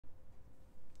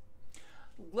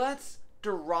let's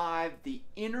derive the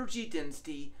energy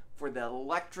density for the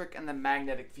electric and the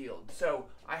magnetic field. So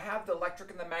I have the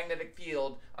electric and the magnetic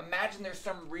field. Imagine there's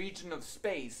some region of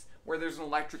space where there's an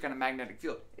electric and a magnetic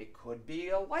field. It could be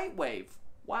a light wave.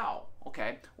 Wow,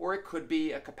 okay. Or it could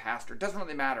be a capacitor. It doesn't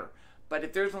really matter. But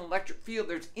if there's an electric field,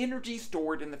 there's energy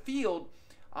stored in the field,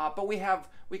 but we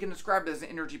can describe it as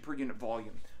energy per unit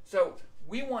volume. So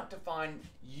we want to find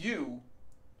U,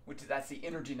 that's the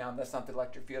energy now, that's not the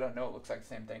electric field. I know it looks like the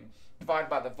same thing, divided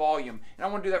by the volume. And I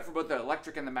want to do that for both the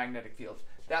electric and the magnetic fields.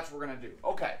 That's what we're going to do.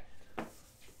 Okay,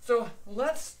 so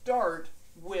let's start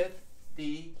with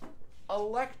the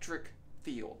electric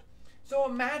field. So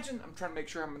imagine, I'm trying to make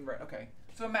sure I'm right. Okay,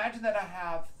 so imagine that I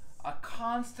have a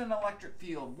constant electric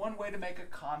field. One way to make a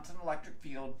constant electric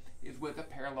field is with a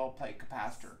parallel plate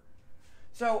capacitor.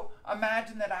 So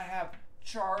imagine that I have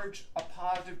a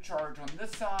positive charge on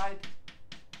this side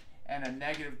and a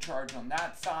negative charge on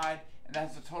that side, and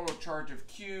that's a total charge of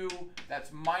Q.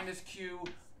 That's minus Q.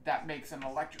 That makes an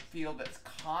electric field that's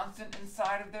constant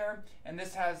inside of there, and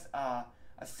this has a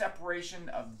separation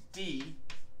of D.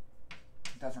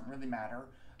 It doesn't really matter.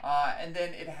 And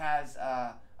then it has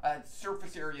a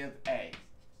surface area of A.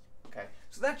 Okay,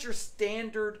 so that's your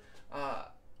standard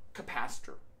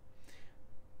capacitor.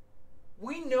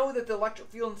 We know that the electric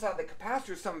field inside the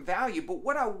capacitor is some value, but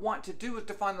what I want to do is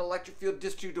to find the electric field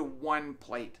just due to one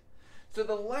plate. So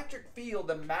the electric field,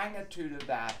 the magnitude of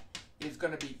that is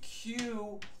going to be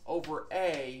Q over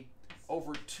A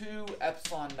over 2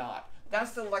 epsilon naught.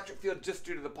 That's the electric field just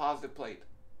due to the positive plate.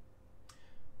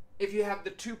 If you have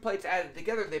the two plates added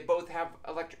together, they both have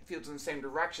electric fields in the same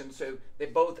direction, so they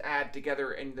both add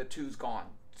together and the 2's gone.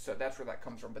 So that's where that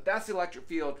comes from. But that's the electric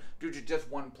field due to just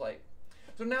one plate.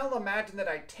 So now imagine that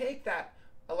I take that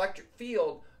electric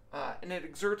field and it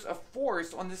exerts a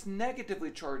force on this negatively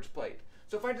charged plate.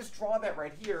 So if I just draw that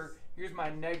right here, here's my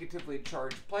negatively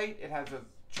charged plate. It has a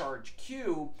charge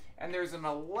Q, and there's an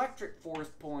electric force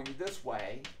pulling this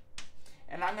way,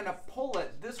 and I'm going to pull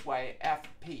it this way,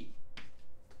 Fp.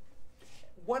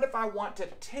 What if I want to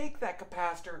take that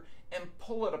capacitor and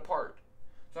pull it apart?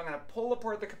 So I'm going to pull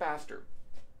apart the capacitor,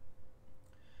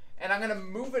 and I'm going to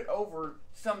move it over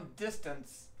some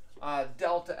distance,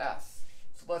 delta S.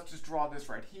 So let's just draw this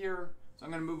right here. So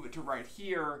I'm going to move it to right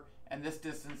here, and this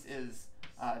distance is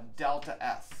delta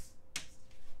S.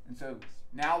 And so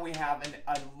now we have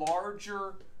a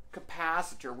larger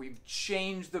capacitor. We've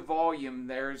changed the volume.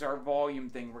 There's our volume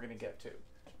thing we're going to get to.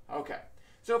 Okay.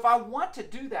 So if I want to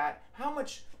do that, how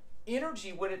much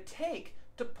energy would it take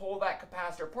to pull that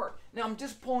capacitor apart? Now I'm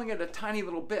just pulling it a tiny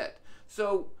little bit.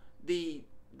 So the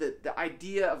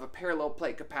idea of a parallel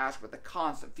plate capacitor with a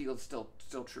constant field is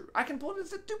still true. I can pull it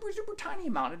as a super tiny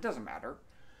amount. It doesn't matter.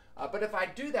 But if I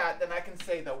do that, then I can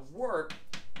say the work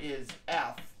is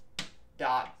F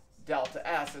dot delta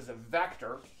S as a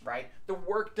vector, right? The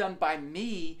work done by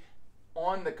me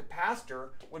on the capacitor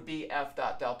would be F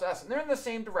dot delta S. And they're in the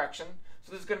same direction.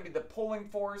 So this is going to be the pulling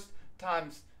force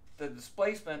times the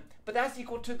displacement, but that's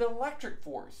equal to the electric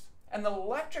force. And the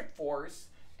electric force,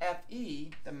 Fe,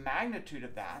 the magnitude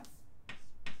of that,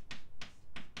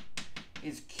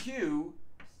 is Q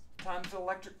times the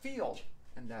electric field.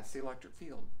 And that's the electric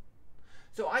field.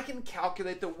 So I can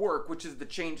calculate the work, which is the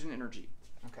change in energy.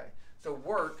 Okay, so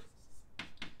work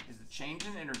is the change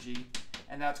in energy,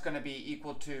 and that's going to be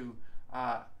equal to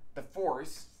the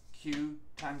force, Q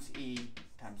times E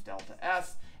times delta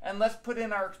S. And let's put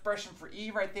in our expression for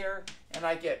E right there, and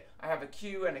I have a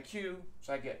Q and a Q,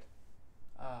 so I get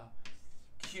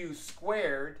Q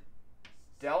squared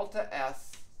delta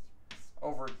S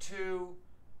over 2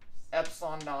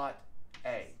 epsilon naught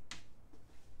A.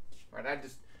 Right,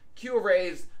 Q over A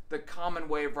is the common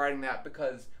way of writing that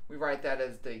because we write that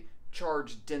as the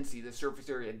charge density, the surface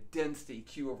area density,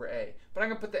 Q over A. But I'm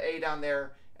going to put the A down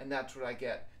there, and that's what I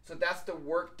get. So that's the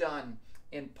work done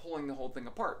in pulling the whole thing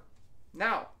apart.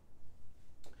 Now,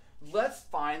 let's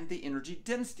find the energy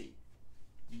density.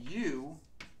 U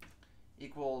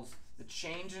equals the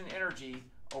change in energy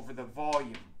over the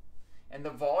volume. And the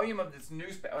volume of this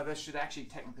new space, this should actually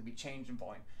technically be change in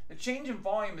volume. The change in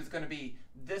volume is going to be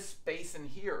this space in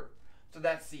here. So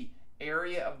that's the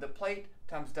area of the plate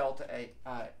times delta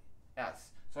S.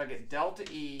 So I get delta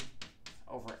E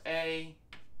over A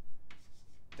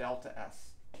delta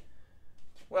S.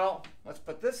 Well, let's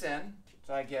put this in.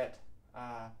 So I get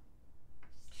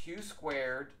Q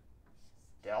squared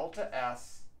delta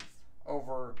S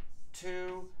over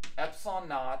 2 epsilon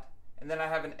naught, and then I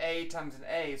have an A times an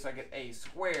A, so I get A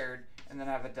squared, and then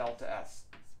I have a delta S.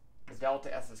 The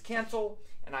delta S's cancel,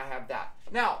 and I have that.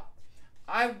 Now,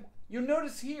 you'll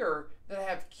notice here that I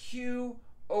have Q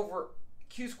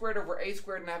q squared over a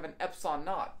squared and I have an epsilon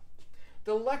naught.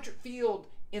 The electric field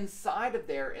inside of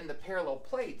there in the parallel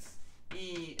plates,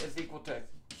 E is equal to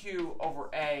q over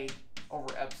a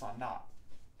over epsilon naught.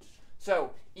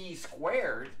 So E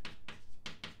squared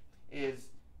is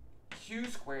q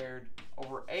squared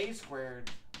over a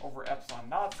squared over epsilon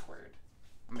naught squared.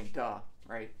 I mean, duh,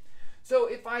 right? So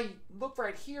if I look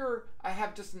right here, I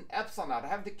have just an epsilon naught. I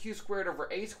have the q squared over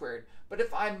a squared. But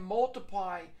if I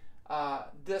multiply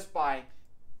this by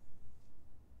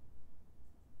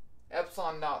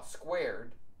epsilon naught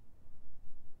squared,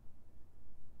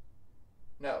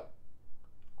 no.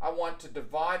 I want to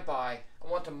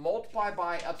multiply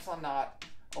by epsilon naught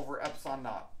over epsilon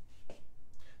naught.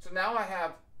 So now I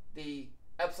have the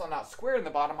epsilon naught squared in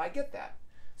the bottom. I get that.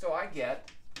 So I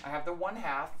have the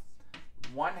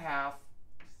 1/2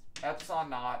 epsilon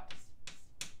naught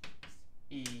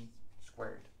E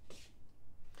squared.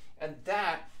 And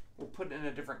that, we'll put it in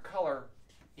a different color,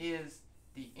 is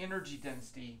the energy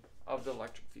density of the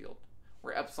electric field,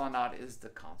 where epsilon naught is the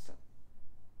constant.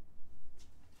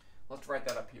 Let's write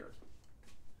that up here.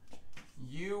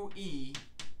 UE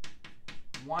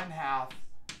 1/2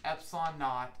 epsilon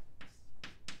naught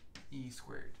E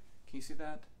squared. Can you see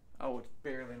that? Oh, it's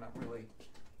barely, not really.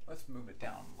 Let's move it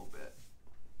down a little bit.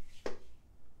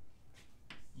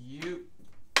 I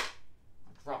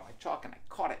dropped my chalk and I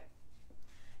caught it.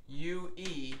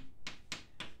 UE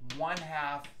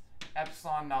 1/2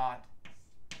 epsilon naught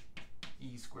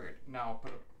E squared. Now I'll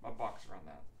put a box around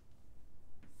that.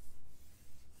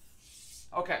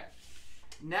 Okay,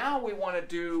 now we want to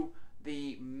do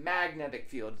the magnetic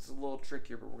field. It's a little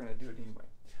trickier, but we're going to do it anyway.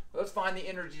 Let's find the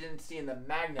energy density in the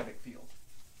magnetic field.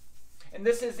 And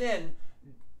this is in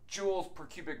joules per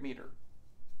cubic meter.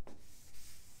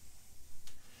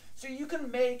 So you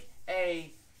can make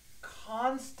a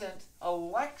constant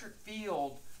electric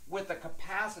field with a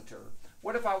capacitor.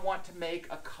 What if I want to make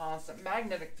a constant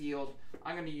magnetic field?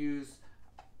 I'm going to use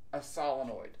a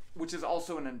solenoid, which is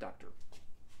also an inductor.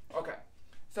 Okay,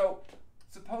 so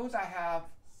suppose I have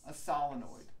a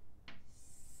solenoid.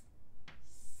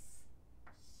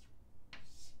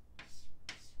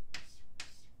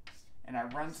 And I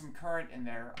run some current in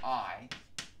there, I,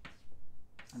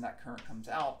 and that current comes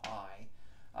out, I.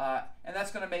 And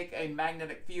that's going to make a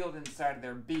magnetic field inside of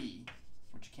there, B,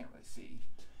 which you can't really see.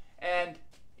 And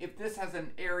if this has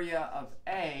an area of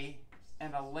A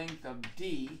and a length of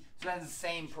D, so that has the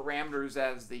same parameters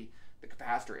as the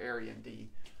capacitor area in D,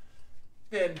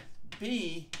 then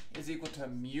B is equal to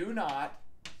mu naught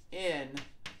N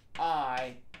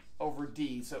I over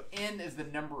D. So N is the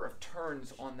number of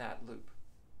turns on that loop.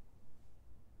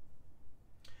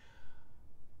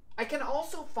 I can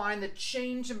also find the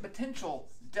change in potential,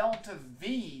 delta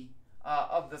V,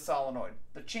 of the solenoid.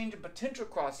 The change in potential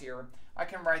across here, I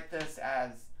can write this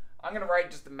as, I'm going to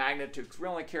write just the magnitude, because we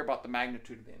only care about the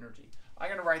magnitude of the energy. I'm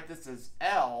going to write this as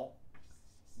L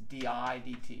di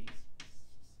dt.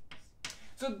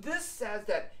 So this says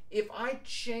that if I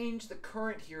change the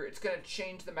current here, it's going to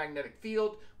change the magnetic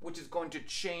field, which is going to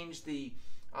change the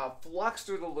flux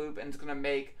through the loop, and it's going to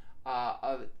make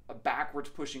a backwards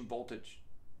pushing voltage.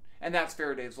 And that's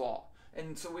Faraday's law.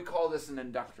 And so we call this an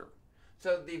inductor.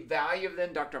 So the value of the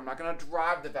inductor, I'm not going to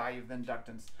derive the value of the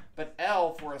inductance, but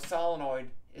L for a solenoid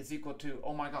is equal to,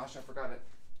 oh my gosh, I forgot it.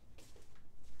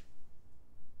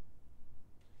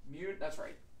 That's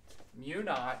right. Mu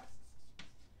naught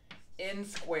N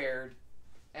squared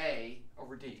A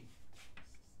over D.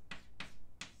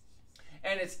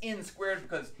 And it's N squared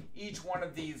because each one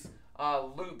of these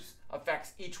loops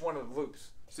affects each one of the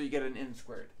loops. So you get an N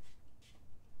squared.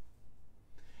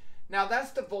 Now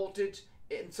that's the voltage,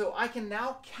 and so I can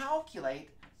now calculate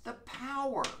the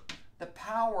power. The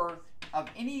power of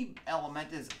any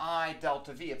element is I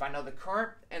delta V. If I know the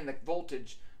current and the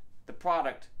voltage, the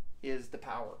product is the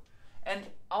power. And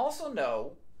I also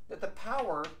know that the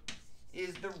power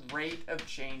is the rate of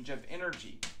change of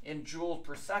energy in joules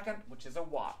per second, which is a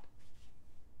watt.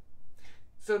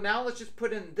 So now let's just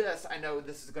put in this. I know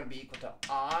this is going to be equal to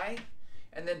I,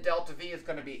 and then delta V is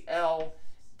going to be L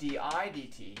di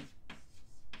dt.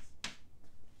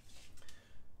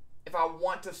 If I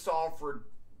want to solve for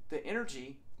the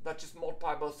energy, let's just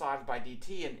multiply both sides by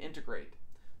dt and integrate.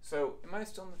 So, am I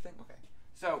still in the thing? Okay.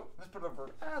 So, let's put it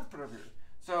over here.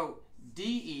 So,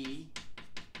 dE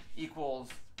equals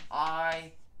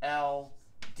IL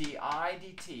di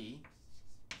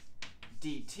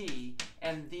dt,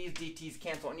 and these dt's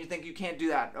cancel. And you think you can't do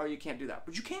that. Oh, you can't do that.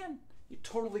 But you can. You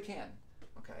totally can.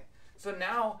 Okay. So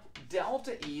now,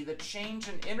 delta E, the change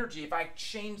in energy, if I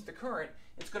change the current,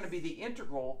 it's going to be the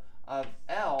integral of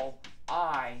L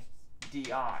I di.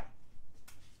 Because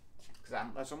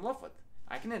that's what I'm left with.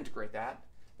 I can integrate that.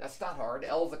 That's not hard.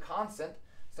 L is a constant.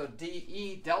 So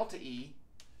dE, delta E.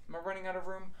 Am I running out of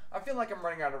room? I feel like I'm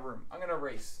running out of room. I'm going to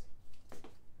erase.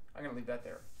 I'm going to leave that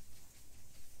there.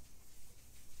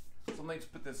 So let me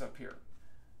just put this up here.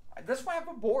 That's why I have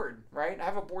a board, right? I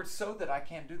have a board so that I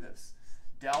can do this.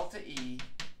 Delta E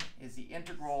is the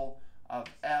integral of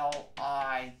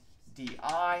Li di.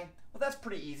 Well, that's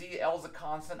pretty easy. L is a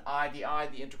constant, I di.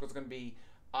 The integral is going to be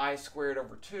I squared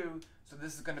over 2. So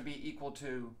this is going to be equal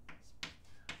to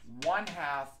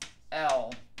 1/2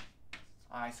 L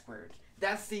I squared.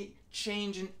 That's the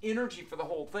change in energy for the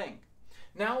whole thing.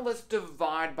 Now let's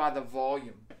divide by the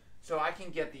volume. So I can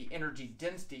get the energy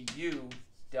density, U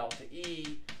delta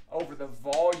E, over the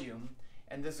volume.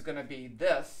 And this is going to be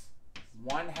this,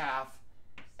 1/2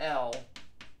 L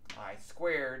I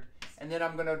squared. And then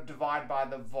I'm going to divide by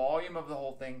the volume of the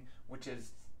whole thing, which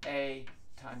is A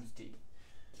times D.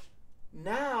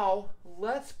 Now,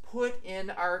 let's put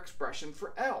in our expression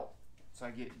for L. So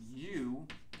I get U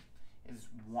is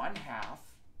 1/2.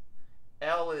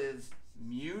 L is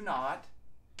mu naught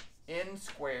N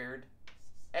squared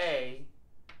A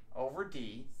over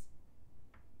D.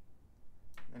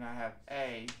 Then I have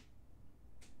A,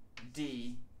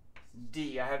 D,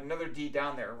 D. I had another D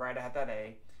down there, right? I had that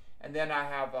A. And then I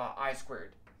have I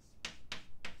squared.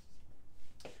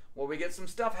 Well, we get some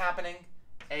stuff happening.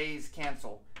 A's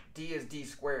cancel. D is D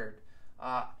squared.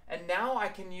 And now I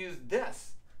can use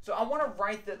this. So I want to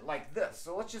write that like this.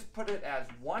 So let's just put it as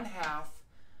 1/2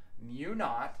 mu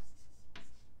naught.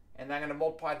 And I'm going to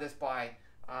multiply this by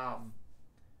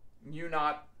mu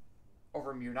naught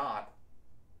over mu naught.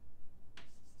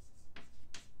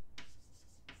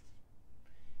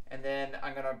 And then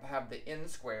I'm going to have the N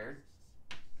squared,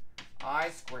 I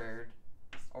squared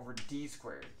over D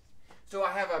squared. So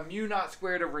I have a mu naught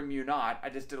squared over mu naught. I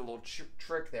just did a little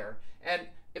trick there. And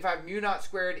if I have mu naught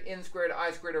squared, N squared,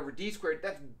 I squared over D squared,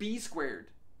 that's B squared.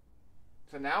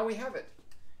 So now we have it.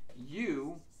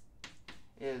 U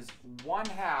is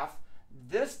 1/2.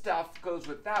 This stuff goes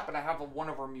with that, but I have a 1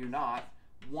 over mu naught.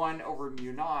 1 over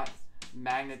mu naught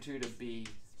magnitude of B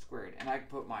squared. And I can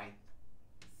put my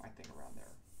thing around there.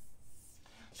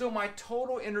 So my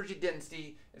total energy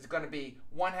density is going to be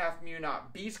 1/2 mu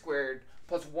naught B squared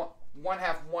plus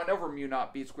 1/2 1 over mu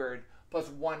naught B squared plus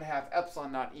 1/2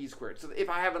 epsilon naught E squared. So if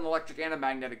I have an electric and a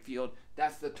magnetic field,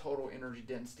 that's the total energy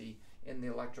density in the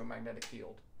electromagnetic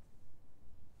field.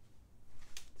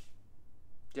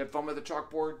 Do you have fun with the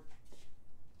chalkboard?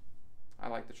 I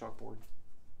like the chalkboard.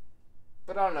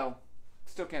 But I don't know.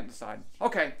 Still can't decide.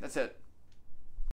 Okay, that's it.